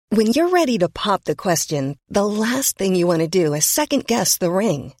When you're ready to pop the question, the last thing you want to do is second-guess the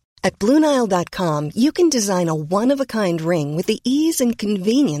ring. At BlueNile.com, you can design a one-of-a-kind ring with the ease and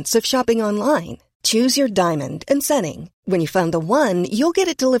convenience of shopping online. Choose your diamond and setting. When you find the one, you'll get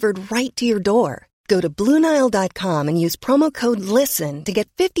it delivered right to your door. Go to BlueNile.com and use promo code LISTEN to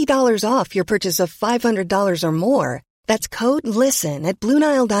get $50 off your purchase of $500 or more. That's code LISTEN at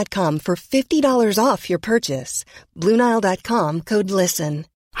BlueNile.com for $50 off your purchase. BlueNile.com, code LISTEN.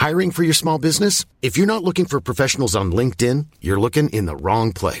 Hiring for your small business? If you're not looking for professionals on LinkedIn, you're looking in the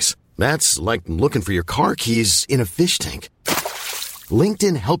wrong place. That's like looking for your car keys in a fish tank.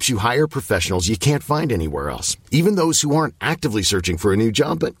 LinkedIn helps you hire professionals you can't find anywhere else, even those who aren't actively searching for a new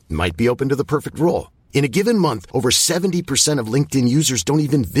job but might be open to the perfect role. In a given month, over 70% of LinkedIn users don't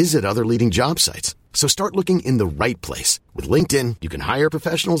even visit other leading job sites. So start looking in the right place. With LinkedIn, you can hire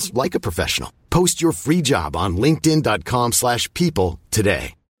professionals like a professional. Post your free job on linkedin.com/people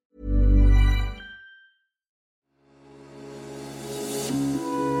today.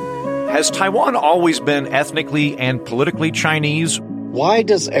 Has Taiwan always been ethnically and politically Chinese? Why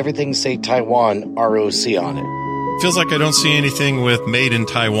does everything say Taiwan ROC on it? Feels like I don't see anything with Made in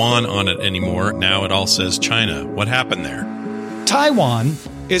Taiwan on it anymore. Now it all says China. What happened there? Taiwan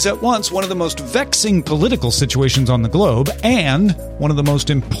is at once one of the most vexing political situations on the globe and one of the most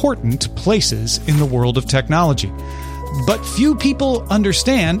important places in the world of technology. But few people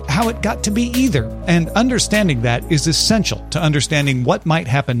understand how it got to be either, and understanding that is essential to understanding what might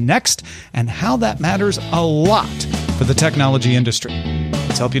happen next and how that matters a lot for the technology industry.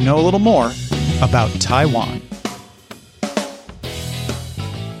 Let's help you know a little more about Taiwan.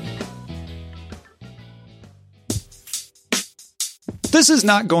 This is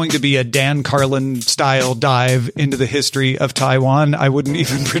not going to be a Dan Carlin-style dive into the history of Taiwan. I wouldn't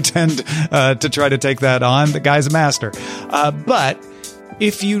even pretend to try to take that on. The guy's a master. But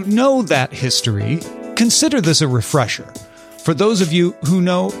if you know that history, consider this a refresher. For those of you who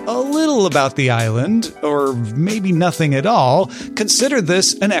know a little about the island, or maybe nothing at all, consider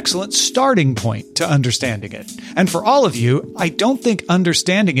this an excellent starting point to understanding it. And for all of you, I don't think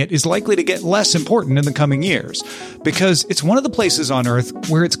understanding it is likely to get less important in the coming years, because it's one of the places on Earth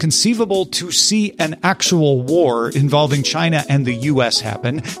where it's conceivable to see an actual war involving China and the US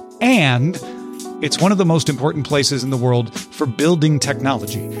happen, and it's one of the most important places in the world for building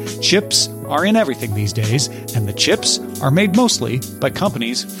technology. Chips are in everything these days, and the chips are made mostly by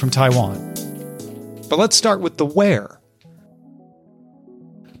companies from Taiwan. But let's start with the where.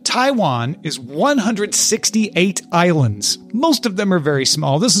 Taiwan is 168 islands. Most of them are very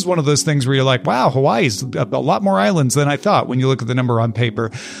small. This is one of those things where you're like, wow, Hawaii's a lot more islands than I thought when you look at the number on paper.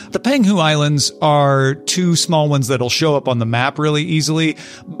 The Penghu Islands are two small ones that'll show up on the map really easily.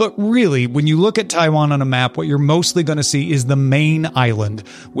 But really, when you look at Taiwan on a map, what you're mostly going to see is the main island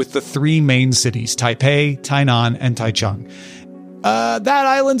with the three main cities, Taipei, Tainan, and Taichung. That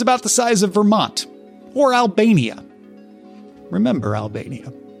island's about the size of Vermont or Albania. Remember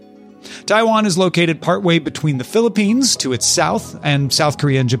Albania. Taiwan is located partway between the Philippines to its south and South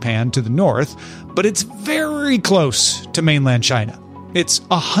Korea and Japan to the north, but it's very close to mainland China. It's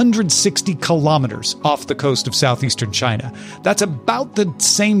 160 kilometers off the coast of southeastern China. That's about the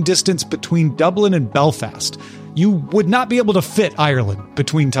same distance between Dublin and Belfast. You would not be able to fit Ireland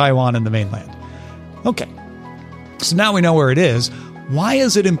between Taiwan and the mainland. Okay, so now we know where it is. Why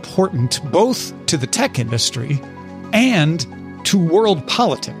is it important both to the tech industry and to world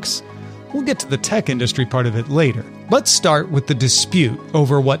politics? We'll get to the tech industry part of it later. Let's start with the dispute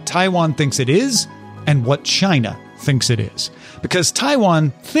over what Taiwan thinks it is and what China thinks it is. Because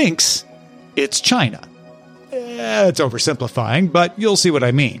Taiwan thinks it's China. It's oversimplifying, but you'll see what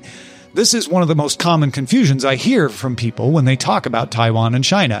I mean. This is one of the most common confusions I hear from people when they talk about Taiwan and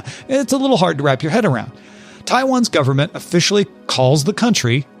China. It's a little hard to wrap your head around. Taiwan's government officially calls the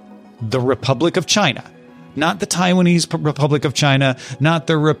country the Republic of China. Not the Taiwanese Republic of China, not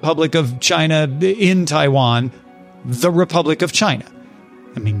the Republic of China in Taiwan, the Republic of China.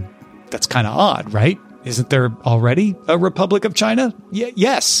 I mean, that's kind of odd, right? Isn't there already a Republic of China?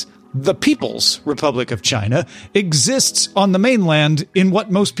 Yes. The People's Republic of China exists on the mainland in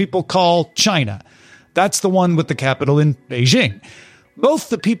what most people call China. That's the one with the capital in Beijing. Both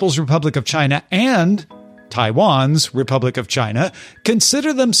the People's Republic of China and Taiwan's Republic of China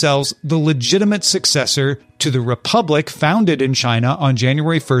consider themselves the legitimate successor to the republic founded in China on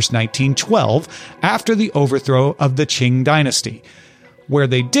January 1st, 1912, after the overthrow of the Qing dynasty. Where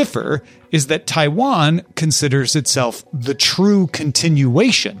they differ is that Taiwan considers itself the true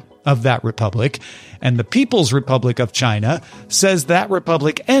continuation of that republic, and the People's Republic of China says that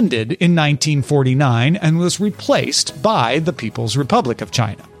republic ended in 1949 and was replaced by the People's Republic of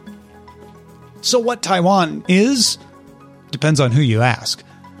China. So what Taiwan is depends on who you ask.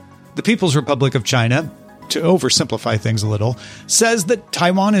 The People's Republic of China, to oversimplify things a little, says that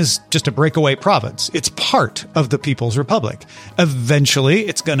Taiwan is just a breakaway province. It's part of the People's Republic. Eventually,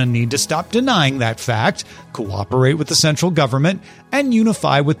 it's going to need to stop denying that fact, cooperate with the central government, and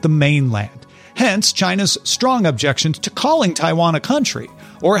unify with the mainland. Hence, China's strong objections to calling Taiwan a country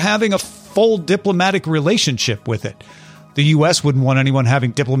or having a full diplomatic relationship with it. The U.S. wouldn't want anyone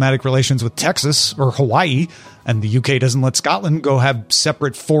having diplomatic relations with Texas or Hawaii, and the U.K. doesn't let Scotland go have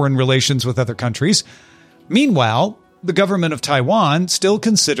separate foreign relations with other countries. Meanwhile, the government of Taiwan still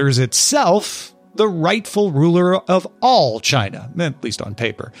considers itself the rightful ruler of all China, at least on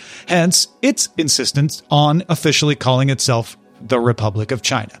paper. Hence, its insistence on officially calling itself the Republic of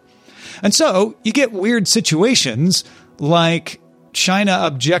China. And so, you get weird situations like China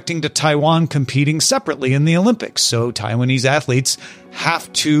objecting to Taiwan competing separately in the Olympics. So Taiwanese athletes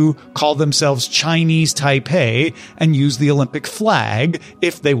have to call themselves Chinese Taipei and use the Olympic flag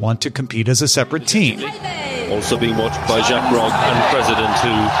if they want to compete as a separate team. Also being watched by Jacques Rogge and President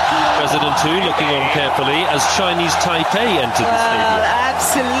Hu. President Hu looking on carefully as Chinese Taipei entered the stadium.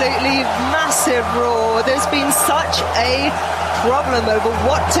 Absolutely massive roar. There's been such a problem over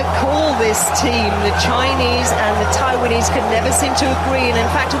what to call this team. The Chinese and the Taiwanese could never seem to agree, and in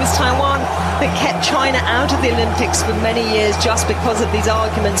fact it was Taiwan that kept China out of the Olympics for many years just because of these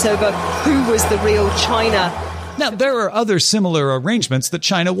arguments over who was the real China. Now, there are other similar arrangements that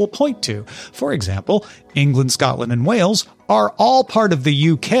China will point to. For example, England, Scotland, and Wales are all part of the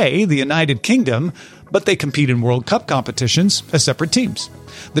UK, the United Kingdom, but they compete in World Cup competitions as separate teams.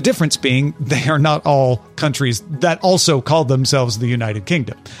 The difference being they are not all countries that also call themselves the United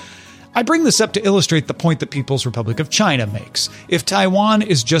Kingdom. I bring this up to illustrate the point the People's Republic of China makes. If Taiwan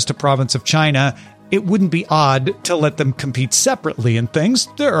is just a province of China, it wouldn't be odd to let them compete separately in things.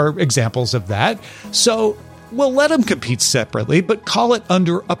 There are examples of that. So we'll let them compete separately, but call it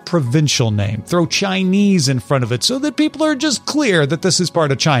under a provincial name. Throw Chinese in front of it so that people are just clear that this is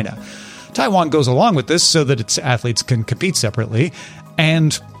part of China. Taiwan goes along with this so that its athletes can compete separately,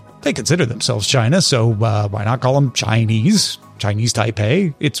 and they consider themselves China, so why not call them Chinese? Chinese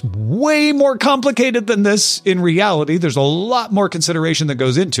Taipei? It's way more complicated than this in reality. There's a lot more consideration that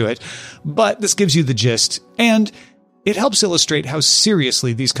goes into it, but this gives you the gist, and it helps illustrate how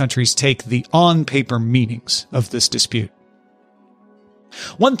seriously these countries take the on-paper meanings of this dispute.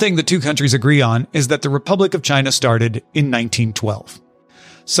 One thing the two countries agree on is that the Republic of China started in 1912.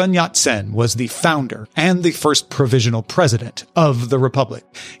 Sun Yat-sen was the founder and the first provisional president of the Republic.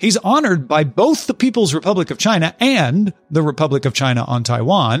 He's honored by both the People's Republic of China and the Republic of China on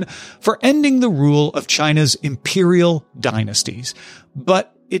Taiwan for ending the rule of China's imperial dynasties.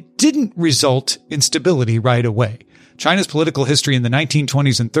 But it didn't result in stability right away. China's political history in the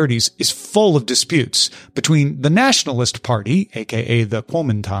 1920s and 30s is full of disputes between the Nationalist Party, aka the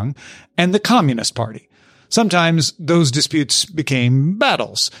Kuomintang, and the Communist Party. Sometimes those disputes became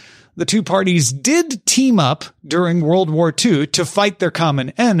battles. The two parties did team up during World War II to fight their common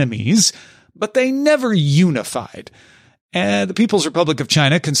enemies, but they never unified. The People's Republic of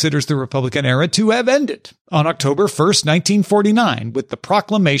China considers the Republican era to have ended on October 1st, 1949, with the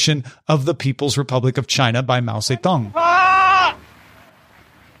proclamation of the People's Republic of China by Mao Zedong.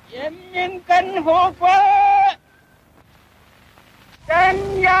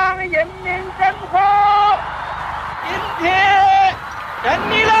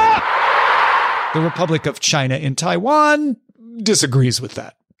 The Republic of China in Taiwan disagrees with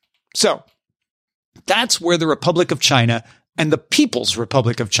that. So, that's where the Republic of China and the People's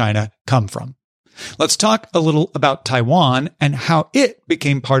Republic of China come from. Let's talk a little about Taiwan and how it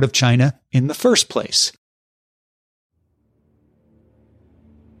became part of China in the first place.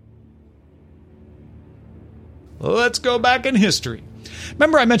 Let's go back in history.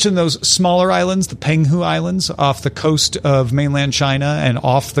 Remember I mentioned those smaller islands, the Penghu Islands, off the coast of mainland China and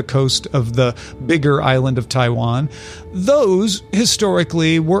off the coast of the bigger island of Taiwan? Those,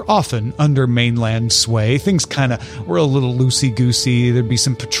 historically, were often under mainland sway. Things kind of were a little loosey-goosey. There'd be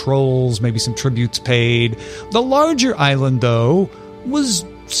some patrols, maybe some tributes paid. The larger island, though, was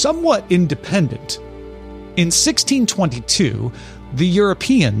somewhat independent. In 1622, the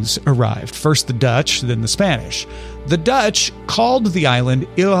Europeans arrived, first the Dutch, then the Spanish. The Dutch called the island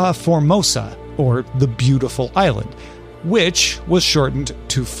Ilha Formosa, or the Beautiful Island, which was shortened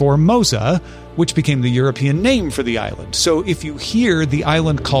to Formosa, which became the European name for the island. So if you hear the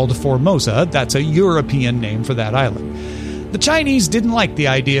island called Formosa, that's a European name for that island. The Chinese didn't like the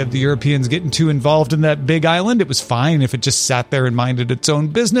idea of the Europeans getting too involved in that big island. It was fine if it just sat there and minded its own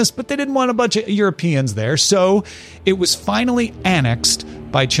business, but they didn't want a bunch of Europeans there, so it was finally annexed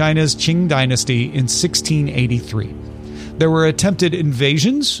by China's Qing dynasty in 1683. There were attempted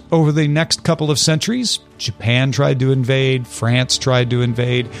invasions over the next couple of centuries. Japan tried to invade, France tried to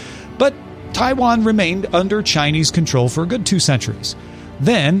invade, but Taiwan remained under Chinese control for a good 2 centuries.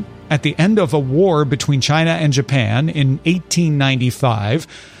 Then, at the end of a war between China and Japan in 1895,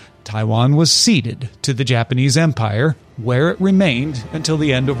 Taiwan was ceded to the Japanese Empire, where it remained until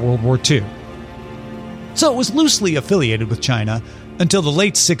the end of World War II. So it was loosely affiliated with China until the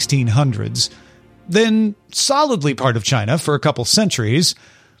late 1600s, then solidly part of China for a couple centuries,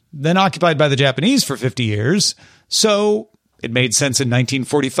 then occupied by the Japanese for 50 years. So it made sense in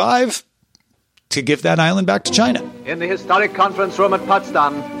 1945 to give that island back to China. In the historic conference room at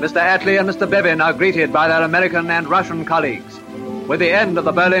Potsdam, Mr. Attlee and Mr. Bevin are greeted by their American and Russian colleagues. With the end of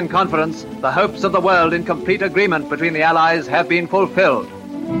the Berlin Conference, the hopes of the world in complete agreement between the Allies have been fulfilled.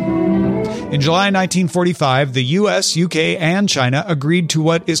 In July 1945, the U.S., UK, and China agreed to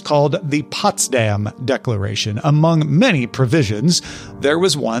what is called the Potsdam Declaration. Among many provisions, there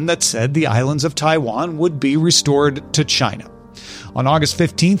was one that said the islands of Taiwan would be restored to China. On August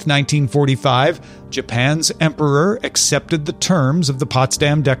 15, 1945, Japan's emperor accepted the terms of the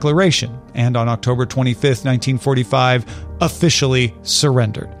Potsdam Declaration, and on October 25, 1945, officially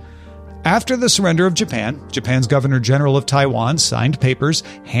surrendered. After the surrender of Japan, Japan's Governor-General of Taiwan signed papers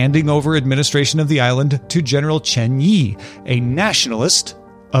handing over administration of the island to General Chen Yi, a nationalist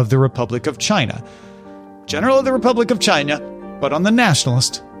of the Republic of China. General of the Republic of China, but on the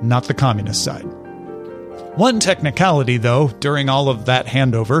nationalist, not the communist side. One technicality, though, during all of that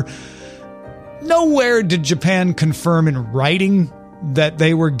handover, nowhere did Japan confirm in writing that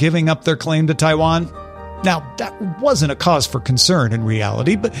they were giving up their claim to Taiwan. Now, that wasn't a cause for concern in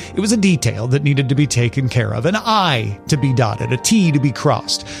reality, but it was a detail that needed to be taken care of. An I to be dotted, a T to be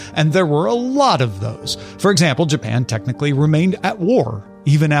crossed. And there were a lot of those. For example, Japan technically remained at war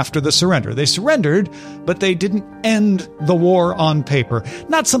even after the surrender. They surrendered, but they didn't end the war on paper.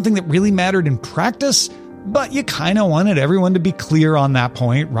 Not something that really mattered in practice, but you kind of wanted everyone to be clear on that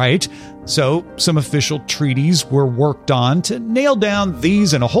point, right? So some official treaties were worked on to nail down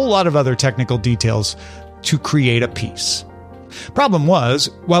these and a whole lot of other technical details to create a peace. Problem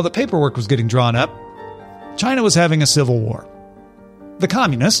was, while the paperwork was getting drawn up, China was having a civil war. The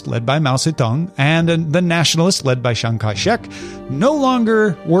communists, led by Mao Zedong, and the nationalists, led by Chiang Kai-shek, no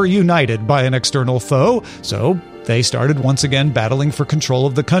longer were united by an external foe, so they started once again battling for control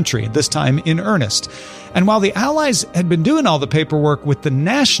of the country, this time in earnest. And while the Allies had been doing all the paperwork with the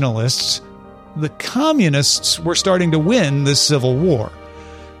nationalists, the communists were starting to win this civil war.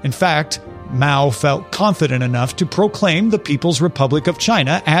 In fact, Mao felt confident enough to proclaim the People's Republic of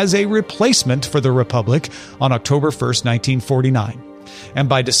China as a replacement for the Republic on October 1st, 1949. And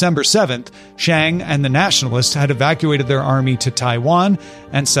by December 7th, Chiang and the nationalists had evacuated their army to Taiwan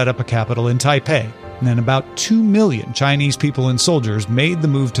and set up a capital in Taipei. And then about 2 million Chinese people and soldiers made the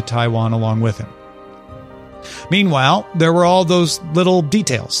move to Taiwan along with him. Meanwhile, there were all those little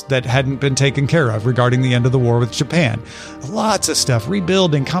details that hadn't been taken care of regarding the end of the war with Japan. Lots of stuff,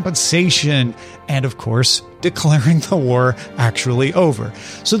 rebuilding, compensation, and of course, declaring the war actually over.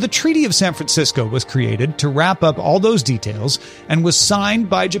 So the Treaty of San Francisco was created to wrap up all those details and was signed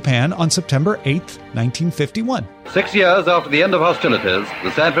by Japan on September 8th, 1951. 6 years after the end of hostilities,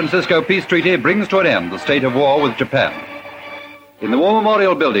 the San Francisco Peace Treaty brings to an end the state of war with Japan. In the War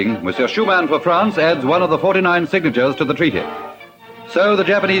Memorial Building, Monsieur Schumann for France adds one of the 49 signatures to the treaty. So the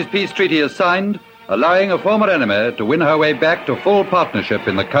Japanese peace treaty is signed, allowing a former enemy to win her way back to full partnership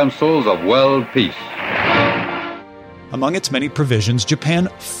in the councils of world peace. Among its many provisions, Japan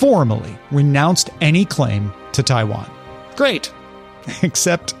formally renounced any claim to Taiwan. Great.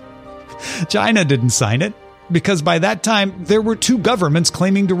 Except China didn't sign it, because by that time there were 2 governments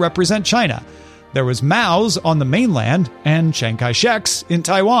claiming to represent China. There was Mao's on the mainland and Chiang Kai-shek's in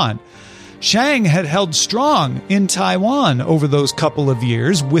Taiwan. Chiang had held strong in Taiwan over those couple of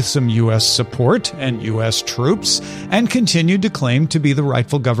years with some U.S. support and U.S. troops and continued to claim to be the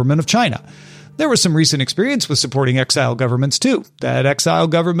rightful government of China. There was some recent experience with supporting exile governments too. That exile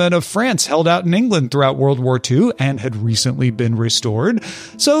government of France held out in England throughout World War II and had recently been restored.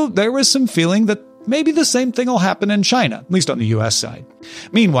 So there was some feeling that maybe the same thing will happen in China, at least on the U.S. side.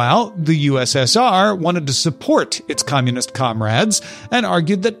 Meanwhile, the USSR wanted to support its communist comrades and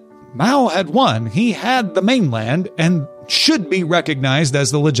argued that Mao had won. He had the mainland and should be recognized as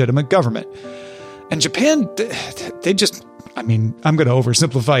the legitimate government. And Japan, they just, I'm going to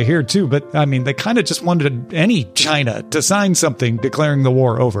oversimplify here too, but they kind of just wanted any China to sign something declaring the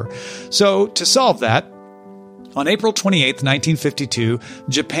war over. So to solve that, On April 28, 1952,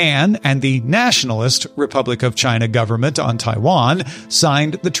 Japan and the Nationalist Republic of China government on Taiwan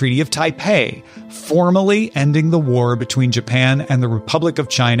signed the Treaty of Taipei, formally ending the war between Japan and the Republic of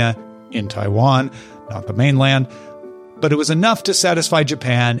China in Taiwan, not the mainland. But it was enough to satisfy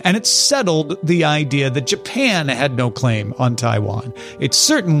Japan, and it settled the idea that Japan had no claim on Taiwan. It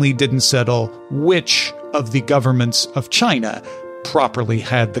certainly didn't settle which of the governments of China properly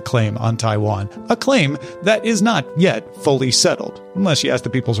had the claim on Taiwan, a claim that is not yet fully settled, unless you ask the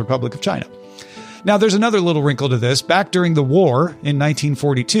People's Republic of China. Now, there's another little wrinkle to this. Back during the war in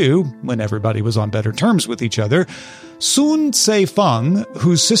 1942, when everybody was on better terms with each other, Sun Tse-fung,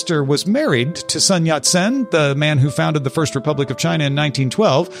 whose sister was married to Sun Yat-sen, the man who founded the First Republic of China in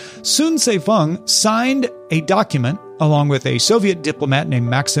 1912, Sun Tse-fung signed a document along with a Soviet diplomat named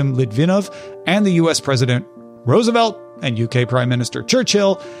Maxim Litvinov and the U.S. President Roosevelt and UK Prime Minister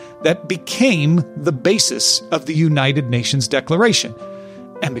Churchill that became the basis of the United Nations Declaration.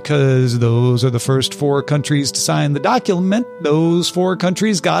 And because those are the first 4 countries to sign the document, those 4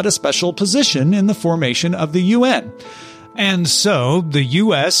 countries got a special position in the formation of the UN. And so the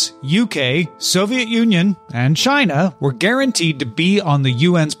US, UK, Soviet Union, and China were guaranteed to be on the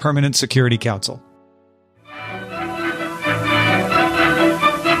UN's Permanent Security Council.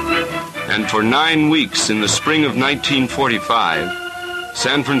 And for 9 weeks in the spring of 1945,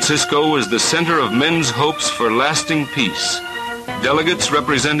 San Francisco was the center of men's hopes for lasting peace. Delegates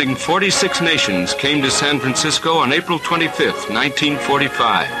representing 46 nations came to San Francisco on April 25th,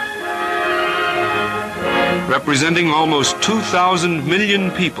 1945. Representing almost 2,000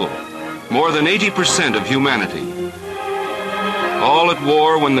 million people, more than 80% of humanity. All at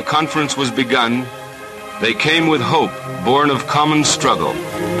war when the conference was begun, they came with hope born of common struggle.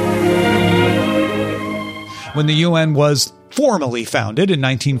 When the UN was formally founded in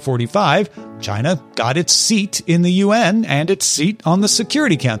 1945, China got its seat in the UN and its seat on the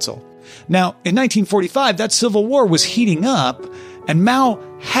Security Council. Now, in 1945, that civil war was heating up, and Mao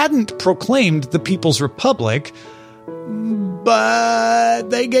hadn't proclaimed the People's Republic, but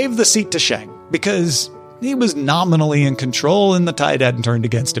they gave the seat to Chiang because he was nominally in control and the tide hadn't turned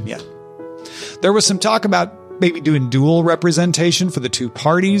against him yet. There was some talk about maybe doing dual representation for the 2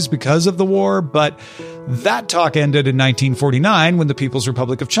 parties because of the war, but that talk ended in 1949 when the People's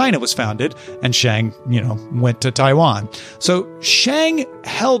Republic of China was founded and Chiang, went to Taiwan. So Chiang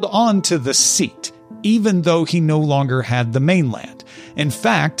held on to the seat, even though he no longer had the mainland. In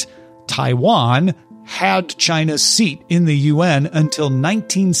fact, Taiwan had China's seat in the UN until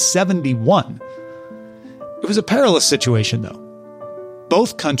 1971. It was a perilous situation, though.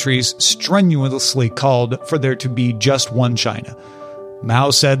 Both countries strenuously called for there to be just one China.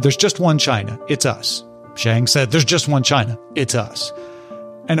 Mao said, "There's just one China. It's us." Chiang said, "There's just one China. It's us."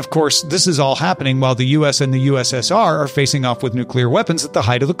 And of course, this is all happening while the US and the USSR are facing off with nuclear weapons at the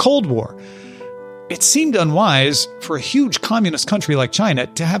height of the Cold War. It seemed unwise for a huge communist country like China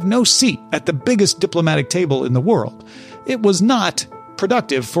to have no seat at the biggest diplomatic table in the world. It was not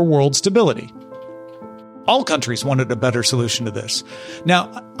productive for world stability. All countries wanted a better solution to this.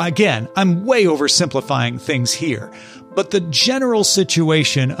 Now, again, I'm way oversimplifying things here, but the general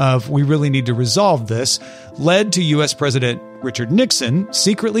situation of we really need to resolve this led to U.S. President Richard Nixon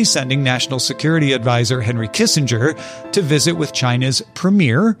secretly sending National Security Advisor Henry Kissinger to visit with China's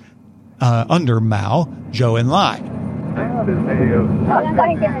premier, under Mao, Zhou Enlai. Glad to see you.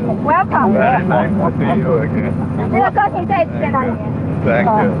 Welcome. Very nice to see you again. Thank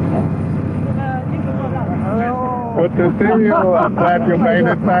you. Good to see you. I'm glad you made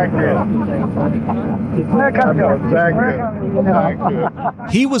it back here. Thank you.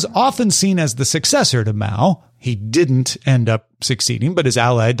 He was often seen as the successor to Mao. He didn't end up succeeding, but his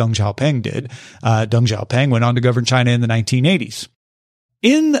ally Deng Xiaoping did. Deng Xiaoping went on to govern China in the 1980s.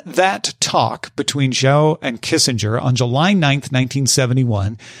 In that talk between Zhou and Kissinger on July 9th,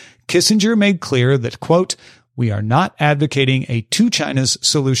 1971, Kissinger made clear that, quote, "We are not advocating a 2 Chinas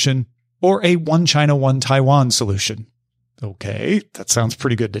solution or a 1 China, 1 Taiwan solution." Okay, that sounds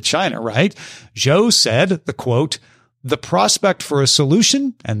pretty good to China, right? Zhou said, the quote, "The prospect for a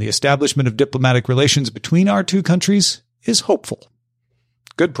solution and the establishment of diplomatic relations between our 2 countries is hopeful."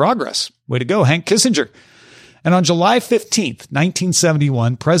 Good progress. Way to go, Hank Kissinger. And on July 15th,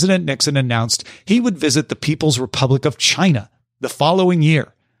 1971, President Nixon announced he would visit the People's Republic of China the following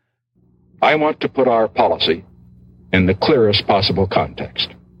year. I want to put our policy in the clearest possible context.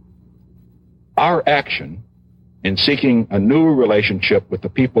 Our action in seeking a new relationship with the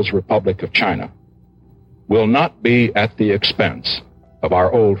People's Republic of China will not be at the expense of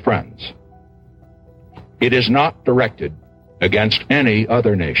our old friends. It is not directed against any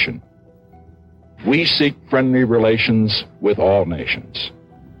other nation. We seek friendly relations with all nations.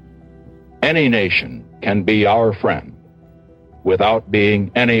 Any nation can be our friend without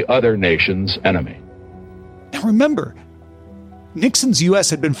being any other nation's enemy. Now remember, Nixon's U.S.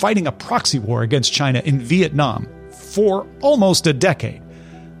 had been fighting a proxy war against China in Vietnam for almost a decade.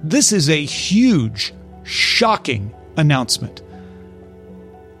 This is a huge, shocking announcement.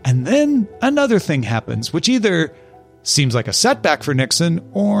 And then another thing happens, which either seems like a setback for Nixon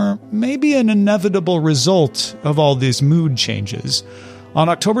or maybe an inevitable result of all these mood changes. On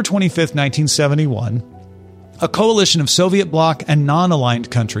October 25th, 1971, a coalition of Soviet bloc and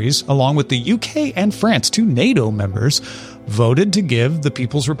non-aligned countries, along with the UK and France, 2 NATO members, voted to give the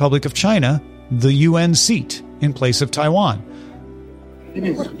People's Republic of China the UN seat in place of Taiwan.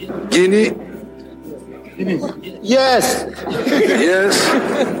 Guinea? Yes. Yes.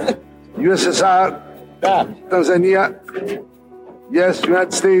 USSR? Tanzania? Yes.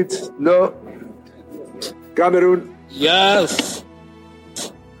 United States? No. Cameroon? Yes.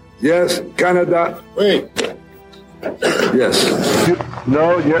 Yes. Canada? Wait. Yes.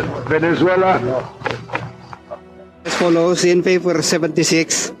 No. Yes. Venezuela? No. As follows: in favor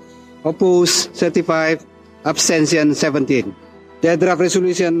 76, opposed 35, abstention 17. The draft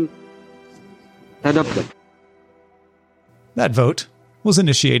resolution adopted. That vote was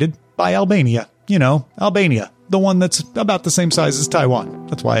initiated by Albania. You know, Albania, the one that's about the same size as Taiwan.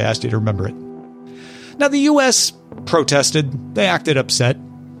 That's why I asked you to remember it. Now, the U.S. protested. They acted upset.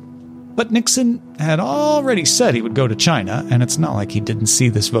 But Nixon had already said he would go to China, and it's not like he didn't see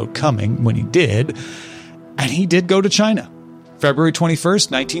this vote coming when he did. And he did go to China. February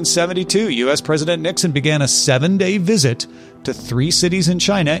 21st, 1972, U.S. President Nixon began a 7-day visit to 3 cities in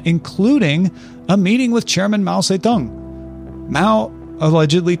China, including a meeting with Chairman Mao Zedong. Mao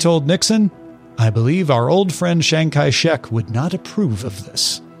allegedly told Nixon, "I believe our old friend Chiang Kai-shek would not approve of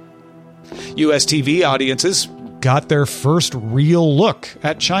this." U.S. TV audiences got their first real look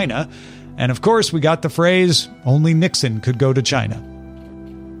at China, and of course we got the phrase, "Only Nixon could go to China."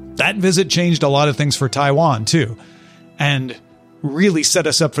 That visit changed a lot of things for Taiwan, too, and really set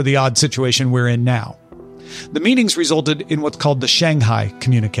us up for the odd situation we're in now. The meetings resulted in what's called the Shanghai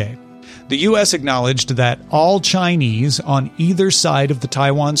Communique. The U.S. acknowledged that all Chinese on either side of the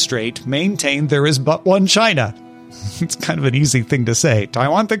Taiwan Strait maintained there is but one China. It's kind of an easy thing to say.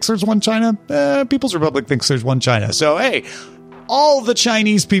 Taiwan thinks there's one China. People's Republic thinks there's one China. So, hey, all the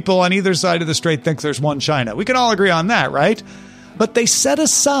Chinese people on either side of the strait think there's one China. We can all agree on that, right? But they set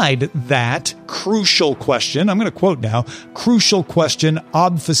aside that crucial question, I'm going to quote now, crucial question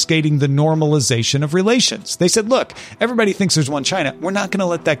obfuscating the normalization of relations. They said, look, everybody thinks there's one China. We're not going to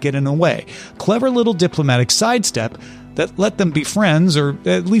let that get in the way. Clever little diplomatic sidestep that let them be friends, or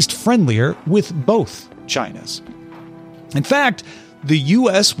at least friendlier, with both Chinas. In fact, the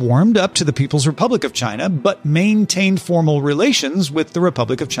U.S. warmed up to the People's Republic of China, but maintained formal relations with the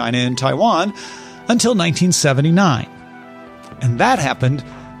Republic of China and Taiwan until 1979. And that happened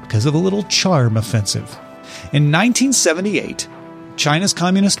because of a little charm offensive. In 1978, China's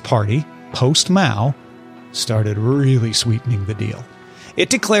Communist Party, post-Mao, started really sweetening the deal. It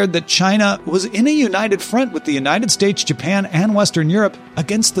declared that China was in a united front with the United States, Japan, and Western Europe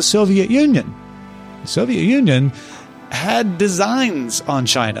against the Soviet Union. The Soviet Union had designs on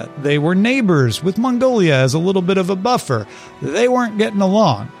China. They were neighbors with Mongolia as a little bit of a buffer. They weren't getting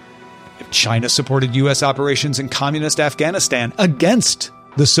along. China supported U.S. operations in communist Afghanistan against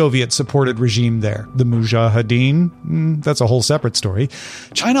the Soviet-supported regime there, the Mujahideen. That's a whole separate story.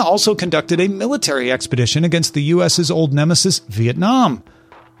 China also conducted a military expedition against the U.S.'s old nemesis, Vietnam.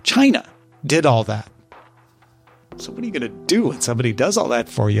 China did all that. So what are you going to do when somebody does all that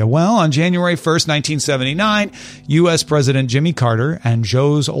for you? Well, on January 1st, 1979, U.S. President Jimmy Carter and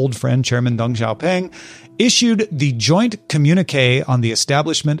Zhou's old friend, Chairman Deng Xiaoping, issued the joint communique on the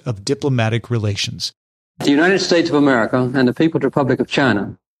establishment of diplomatic relations. The United States of America and the People's Republic of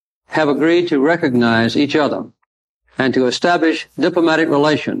China have agreed to recognize each other and to establish diplomatic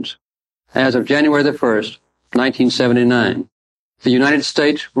relations as of January the 1st, 1979. The United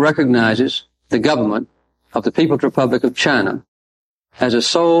States recognizes the government of the People's Republic of China as a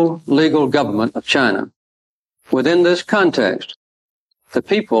sole legal government of China. Within this context, the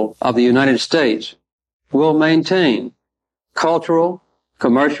people of the United States will maintain cultural,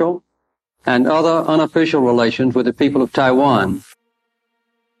 commercial, and other unofficial relations with the people of Taiwan.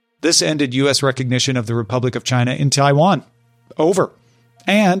 This ended U.S. recognition of the Republic of China in Taiwan. Over.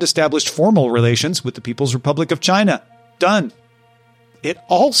 And established formal relations with the People's Republic of China. Done. It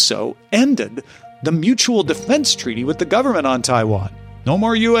also ended the Mutual Defense Treaty with the government on Taiwan. No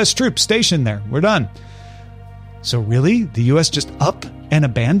more U.S. troops stationed there. We're done. So really, the U.S. just up and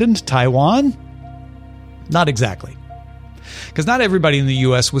abandoned Taiwan? not exactly. Because not everybody in the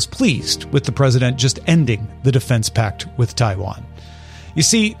U.S. was pleased with the president just ending the defense pact with Taiwan. You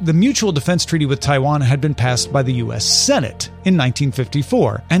see, the Mutual Defense Treaty with Taiwan had been passed by the U.S. Senate in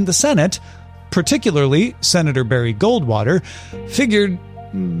 1954, and the Senate, particularly Senator Barry Goldwater, figured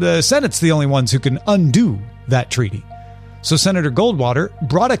the Senate's the only ones who can undo that treaty. So Senator Goldwater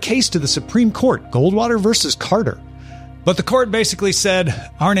brought a case to the Supreme Court, Goldwater versus Carter. But the court basically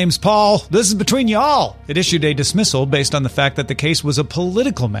said, our name's Paul, this is between y'all. It issued a dismissal based on the fact that the case was a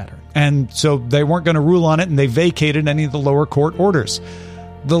political matter, and so they weren't going to rule on it, and they vacated any of the lower court orders.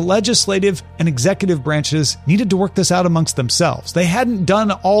 The legislative and executive branches needed to work this out amongst themselves. They hadn't done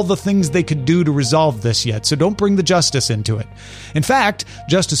all the things they could do to resolve this yet, so don't bring the justice into it. In fact,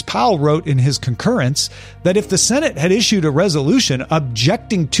 Justice Powell wrote in his concurrence that if the Senate had issued a resolution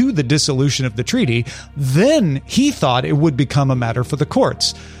objecting to the dissolution of the treaty, then he thought it would become a matter for the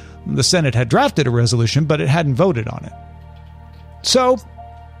courts. The Senate had drafted a resolution, but it hadn't voted on it. So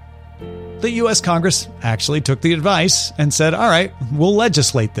the U.S. Congress actually took the advice and said, all right, we'll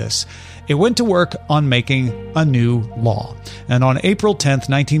legislate this. It went to work on making a new law. And on April 10th,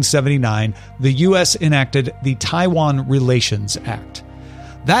 1979, the U.S. enacted the Taiwan Relations Act.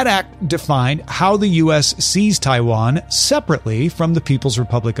 That act defined how the U.S. sees Taiwan separately from the People's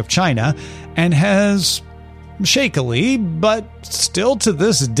Republic of China and has shakily, but still to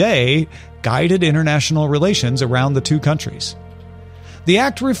this day, guided international relations around the two countries. The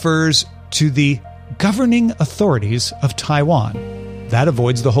act refers to the governing authorities of Taiwan. That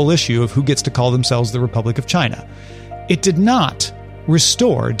avoids the whole issue of who gets to call themselves the Republic of China. It did not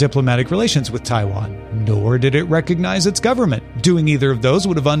restore diplomatic relations with Taiwan, nor did it recognize its government. Doing either of those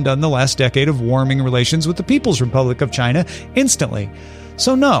would have undone the last decade of warming relations with the People's Republic of China instantly.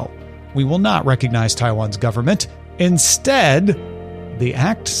 So no, we will not recognize Taiwan's government. Instead, the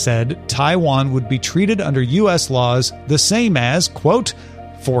act said Taiwan would be treated under U.S. laws the same as, quote,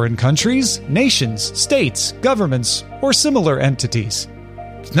 foreign countries, nations, states, governments, or similar entities.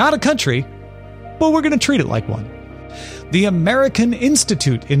 It's not a country, but we're going to treat it like one. The American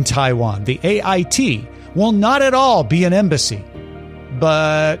Institute in Taiwan, the AIT, will not at all be an embassy.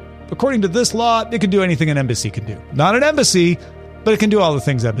 But according to this law, it can do anything an embassy can do. Not an embassy, but it can do all the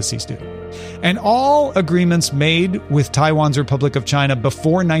things embassies do. And all agreements made with Taiwan's Republic of China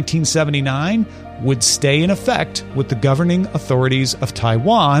before 1979 would stay in effect with the governing authorities of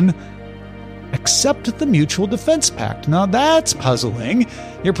Taiwan, except the Mutual Defense Pact. Now that's puzzling.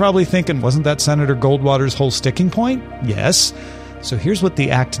 You're probably thinking, wasn't that Senator Goldwater's whole sticking point? Yes. So here's what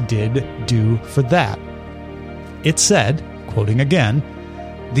the act did do for that. It said, quoting again,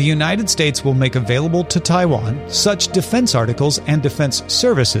 the United States will make available to Taiwan such defense articles and defense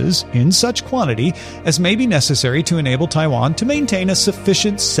services in such quantity as may be necessary to enable Taiwan to maintain a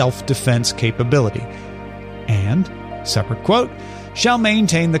sufficient self-defense capability. And, separate quote, shall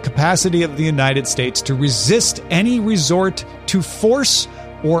maintain the capacity of the United States to resist any resort to force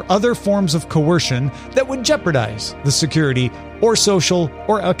or other forms of coercion that would jeopardize the security or social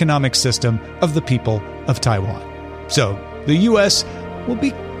or economic system of the people of Taiwan. So, the U.S. will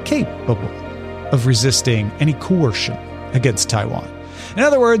be capable of resisting any coercion against Taiwan. In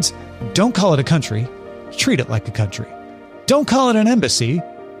other words, don't call it a country, treat it like a country. Don't call it an embassy,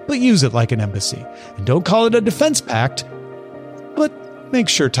 but use it like an embassy. And don't call it a defense pact, but make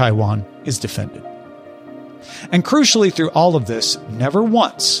sure Taiwan is defended. And crucially, through all of this, never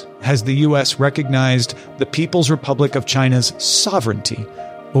once has the U.S. recognized the People's Republic of China's sovereignty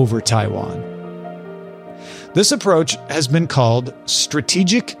over Taiwan. This approach has been called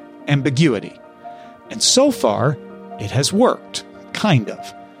strategic ambiguity. And so far, it has worked, kind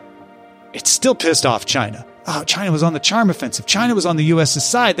of. It's still pissed off China. Oh, China was on the charm offensive. China was on the U.S.'s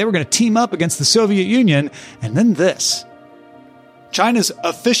side. They were going to team up against the Soviet Union. And then this. China's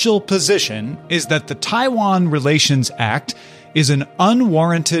official position is that the Taiwan Relations Act is an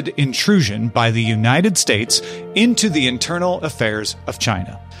unwarranted intrusion by the United States into the internal affairs of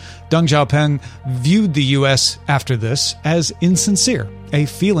China. Deng Xiaoping viewed the U.S. after this as insincere, a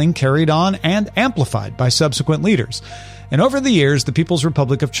feeling carried on and amplified by subsequent leaders. And over the years, the People's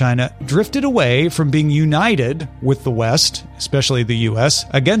Republic of China drifted away from being united with the West, especially the U.S.,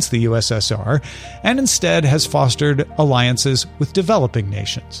 against the USSR, and instead has fostered alliances with developing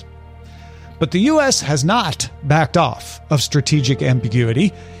nations. But the U.S. has not backed off of strategic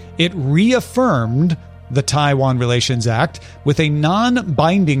ambiguity. It reaffirmed the Taiwan Relations Act with a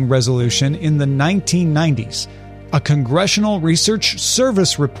non-binding resolution in the 1990s, a Congressional Research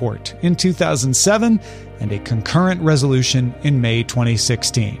Service report in 2007, and a concurrent resolution in May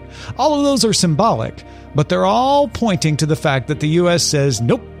 2016. All of those are symbolic, but they're all pointing to the fact that the U.S. says,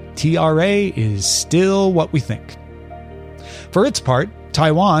 nope, TRA is still what we think. For its part,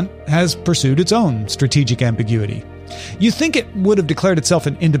 Taiwan has pursued its own strategic ambiguity. You think it would have declared itself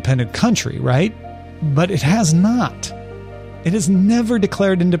an independent country, right? But it has not. It has never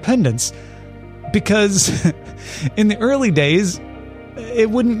declared independence because in the early days, it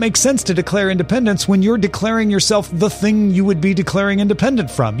wouldn't make sense to declare independence when you're declaring yourself the thing you would be declaring independent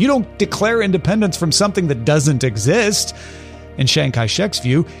from. You don't declare independence from something that doesn't exist. In Chiang Kai-shek's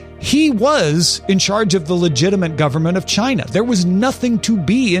view, he was in charge of the legitimate government of China. There was nothing to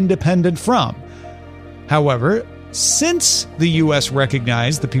be independent from. However, since the U.S.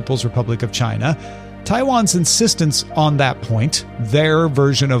 recognized the People's Republic of China, Taiwan's insistence on that point, their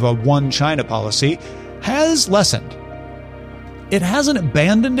version of a one China policy, has lessened. It hasn't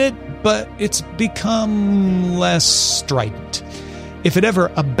abandoned it, but it's become less strident. If it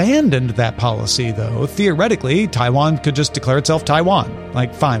ever abandoned that policy, though, theoretically, Taiwan could just declare itself Taiwan.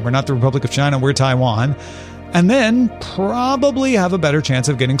 Like, fine, we're not the Republic of China, we're Taiwan. And then probably have a better chance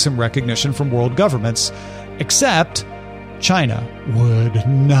of getting some recognition from world governments. Except China would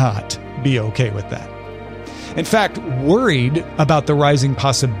not be okay with that. In fact, worried about the rising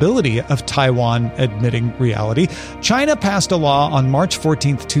possibility of Taiwan admitting reality, China passed a law on March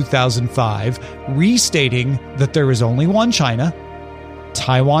 14, 2005, restating that there is only one China.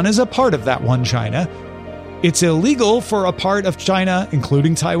 Taiwan is a part of that one China. It's illegal for a part of China,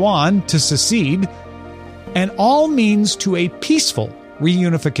 including Taiwan, to secede. And all means to a peaceful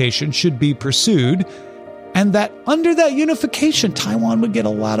reunification should be pursued. And that under that unification, Taiwan would get a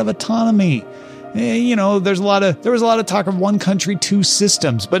lot of autonomy. You know, there was a lot of talk of one country, two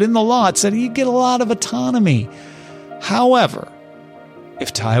systems, but in the law it said you get a lot of autonomy. However,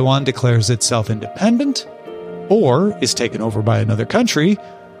 if Taiwan declares itself independent, or is taken over by another country,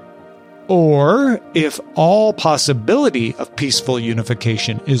 or if all possibility of peaceful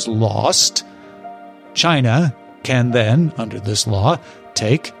unification is lost, China can then, under this law,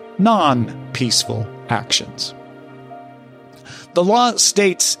 take non-peaceful actions. The law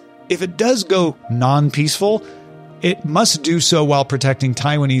states if it does go non-peaceful, it must do so while protecting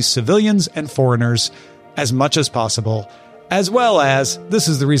Taiwanese civilians and foreigners as much as possible, as well as, this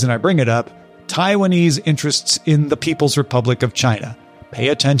is the reason I bring it up, Taiwanese interests in the People's Republic of China. Pay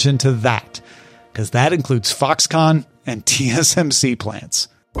attention to that, because that includes Foxconn and TSMC plants.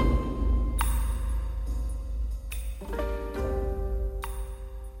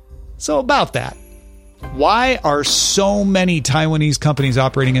 So about that, why are so many Taiwanese companies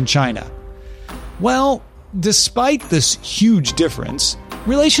operating in China? Well, despite this huge difference,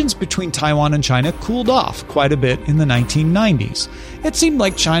 relations between Taiwan and China cooled off quite a bit in the 1990s. It seemed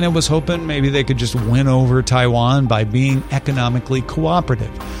like China was hoping maybe they could just win over Taiwan by being economically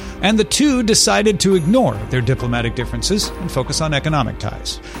cooperative. And the two decided to ignore their diplomatic differences and focus on economic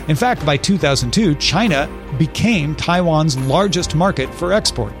ties. In fact, by 2002, China became Taiwan's largest market for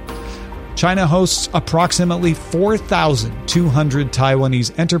export. China hosts approximately 4,200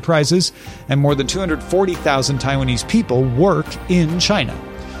 Taiwanese enterprises, and more than 240,000 Taiwanese people work in China.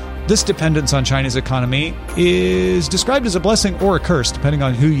 This dependence on China's economy is described as a blessing or a curse, depending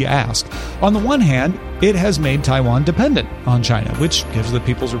on who you ask. On the one hand, it has made Taiwan dependent on China, which gives the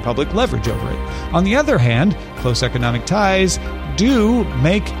People's Republic leverage over it. On the other hand, close economic ties do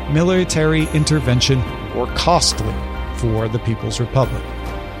make military intervention more costly for the People's Republic.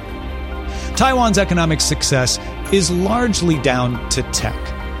 Taiwan's economic success is largely down to tech.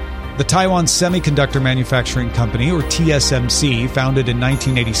 The Taiwan Semiconductor Manufacturing Company, or TSMC, founded in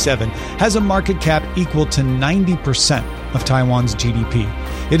 1987, has a market cap equal to 90% of Taiwan's GDP.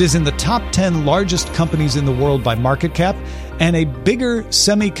 It is in the top 10 largest companies in the world by market cap and a bigger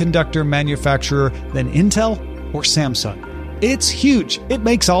semiconductor manufacturer than Intel or Samsung. It's huge. It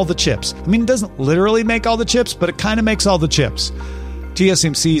makes all the chips. I mean, it doesn't literally make all the chips, but it kind of makes all the chips.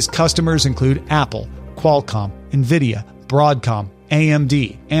 TSMC's customers include Apple, Qualcomm, Nvidia, Broadcom,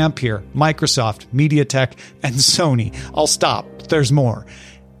 AMD, Ampere, Microsoft, MediaTek, and Sony. I'll stop. There's more.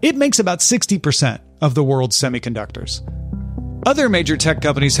 It makes about 60% of the world's semiconductors. Other major tech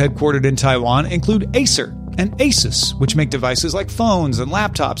companies headquartered in Taiwan include Acer and Asus, which make devices like phones and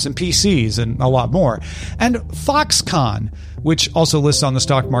laptops and PCs and a lot more, and Foxconn, which also lists on the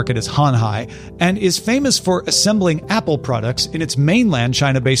stock market as Hanhai, and is famous for assembling Apple products in its mainland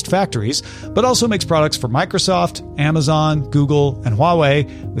China-based factories, but also makes products for Microsoft, Amazon, Google, and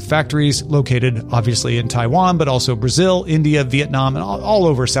Huawei, with factories located obviously in Taiwan, but also Brazil, India, Vietnam, and all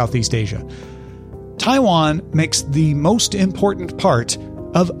over Southeast Asia. Taiwan makes the most important part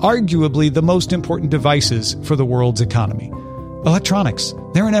of arguably the most important devices for the world's economy. Electronics.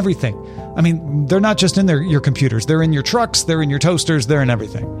 They're in everything. I mean, they're not just in your computers. They're in your trucks, they're in your toasters, they're in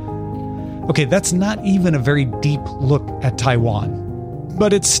everything. Okay, that's not even a very deep look at Taiwan.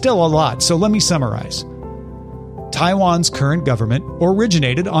 But it's still a lot, so let me summarize. Taiwan's current government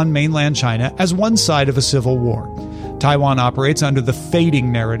originated on mainland China as one side of a civil war. Taiwan operates under the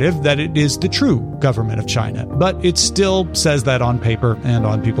fading narrative that it is the true government of China, but it still says that on paper and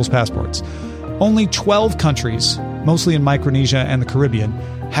on people's passports. Only 12 countries, mostly in Micronesia and the Caribbean,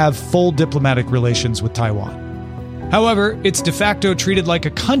 have full diplomatic relations with Taiwan. However, it's de facto treated like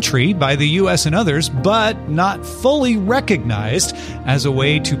a country by the US and others, but not fully recognized as a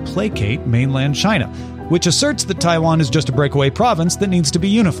way to placate mainland China, which asserts that Taiwan is just a breakaway province that needs to be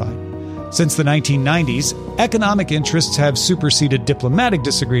unified. Since the 1990s, economic interests have superseded diplomatic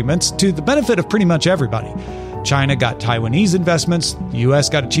disagreements to the benefit of pretty much everybody. China got Taiwanese investments, the US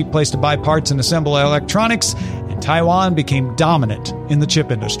got a cheap place to buy parts and assemble electronics, and Taiwan became dominant in the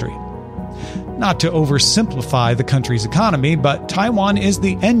chip industry. Not to oversimplify the country's economy, but Taiwan is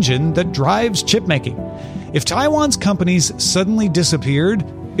the engine that drives chip making. If Taiwan's companies suddenly disappeared,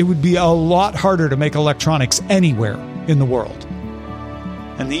 it would be a lot harder to make electronics anywhere in the world.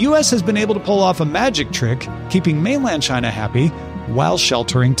 And the US has been able to pull off a magic trick, keeping mainland China happy while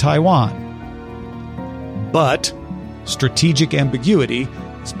sheltering Taiwan. But strategic ambiguity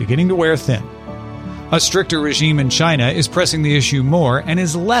is beginning to wear thin. A stricter regime in China is pressing the issue more and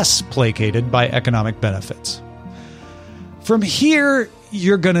is less placated by economic benefits. From here,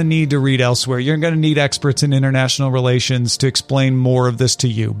 you're going to need to read elsewhere. You're going to need experts in international relations to explain more of this to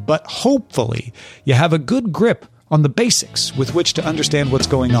you. But hopefully, you have a good grip on the basics with which to understand what's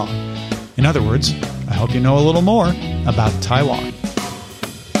going on. In other words, I hope you know a little more about Taiwan.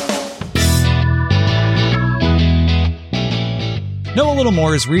 Know a Little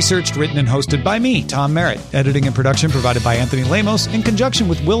More is researched, written, and hosted by me, Tom Merritt. Editing and production provided by Anthony Lemos in conjunction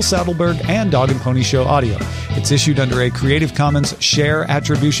with Will Saddleberg and Dog and Pony Show Audio. It's issued under a Creative Commons Share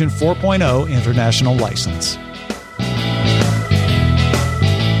Attribution 4.0 international license.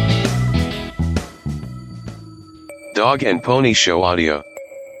 Dog and Pony Show Audio.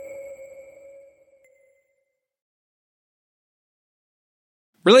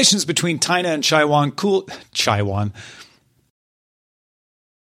 Relations between China and Taiwan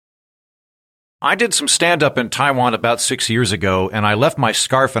I did some stand-up in Taiwan about 6 years ago, and I left my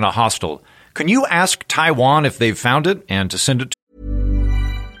scarf in a hostel. Can you ask Taiwan if they've found it and to send it to...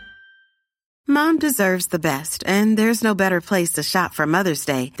 Mom deserves the best, and there's no better place to shop for Mother's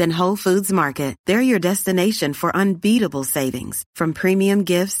Day than Whole Foods Market. They're your destination for unbeatable savings, from premium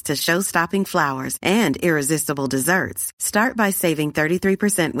gifts to show-stopping flowers and irresistible desserts. Start by saving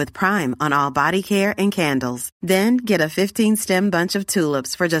 33% with Prime on all body care and candles. Then get a 15-stem bunch of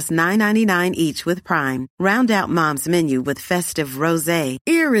tulips for just $9.99 each with Prime. Round out Mom's menu with festive rosé,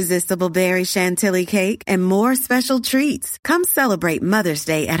 irresistible berry chantilly cake, and more special treats. Come celebrate Mother's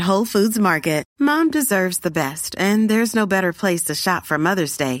Day at Whole Foods Market. Mom deserves the best, and there's no better place to shop for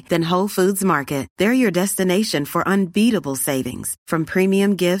Mother's Day than Whole Foods Market. They're your destination for unbeatable savings, from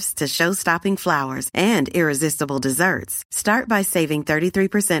premium gifts to show-stopping flowers and irresistible desserts. Start by saving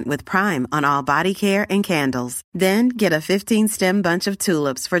 33% with Prime on all body care and candles. Then get a 15-stem bunch of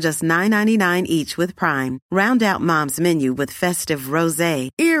tulips for just $9.99 each with Prime. Round out Mom's menu with festive rosé,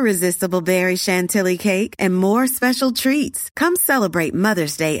 irresistible berry chantilly cake, and more special treats. Come celebrate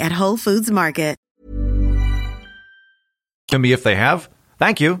Mother's Day at Whole Foods Market. To me if they have?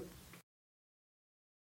 Thank you.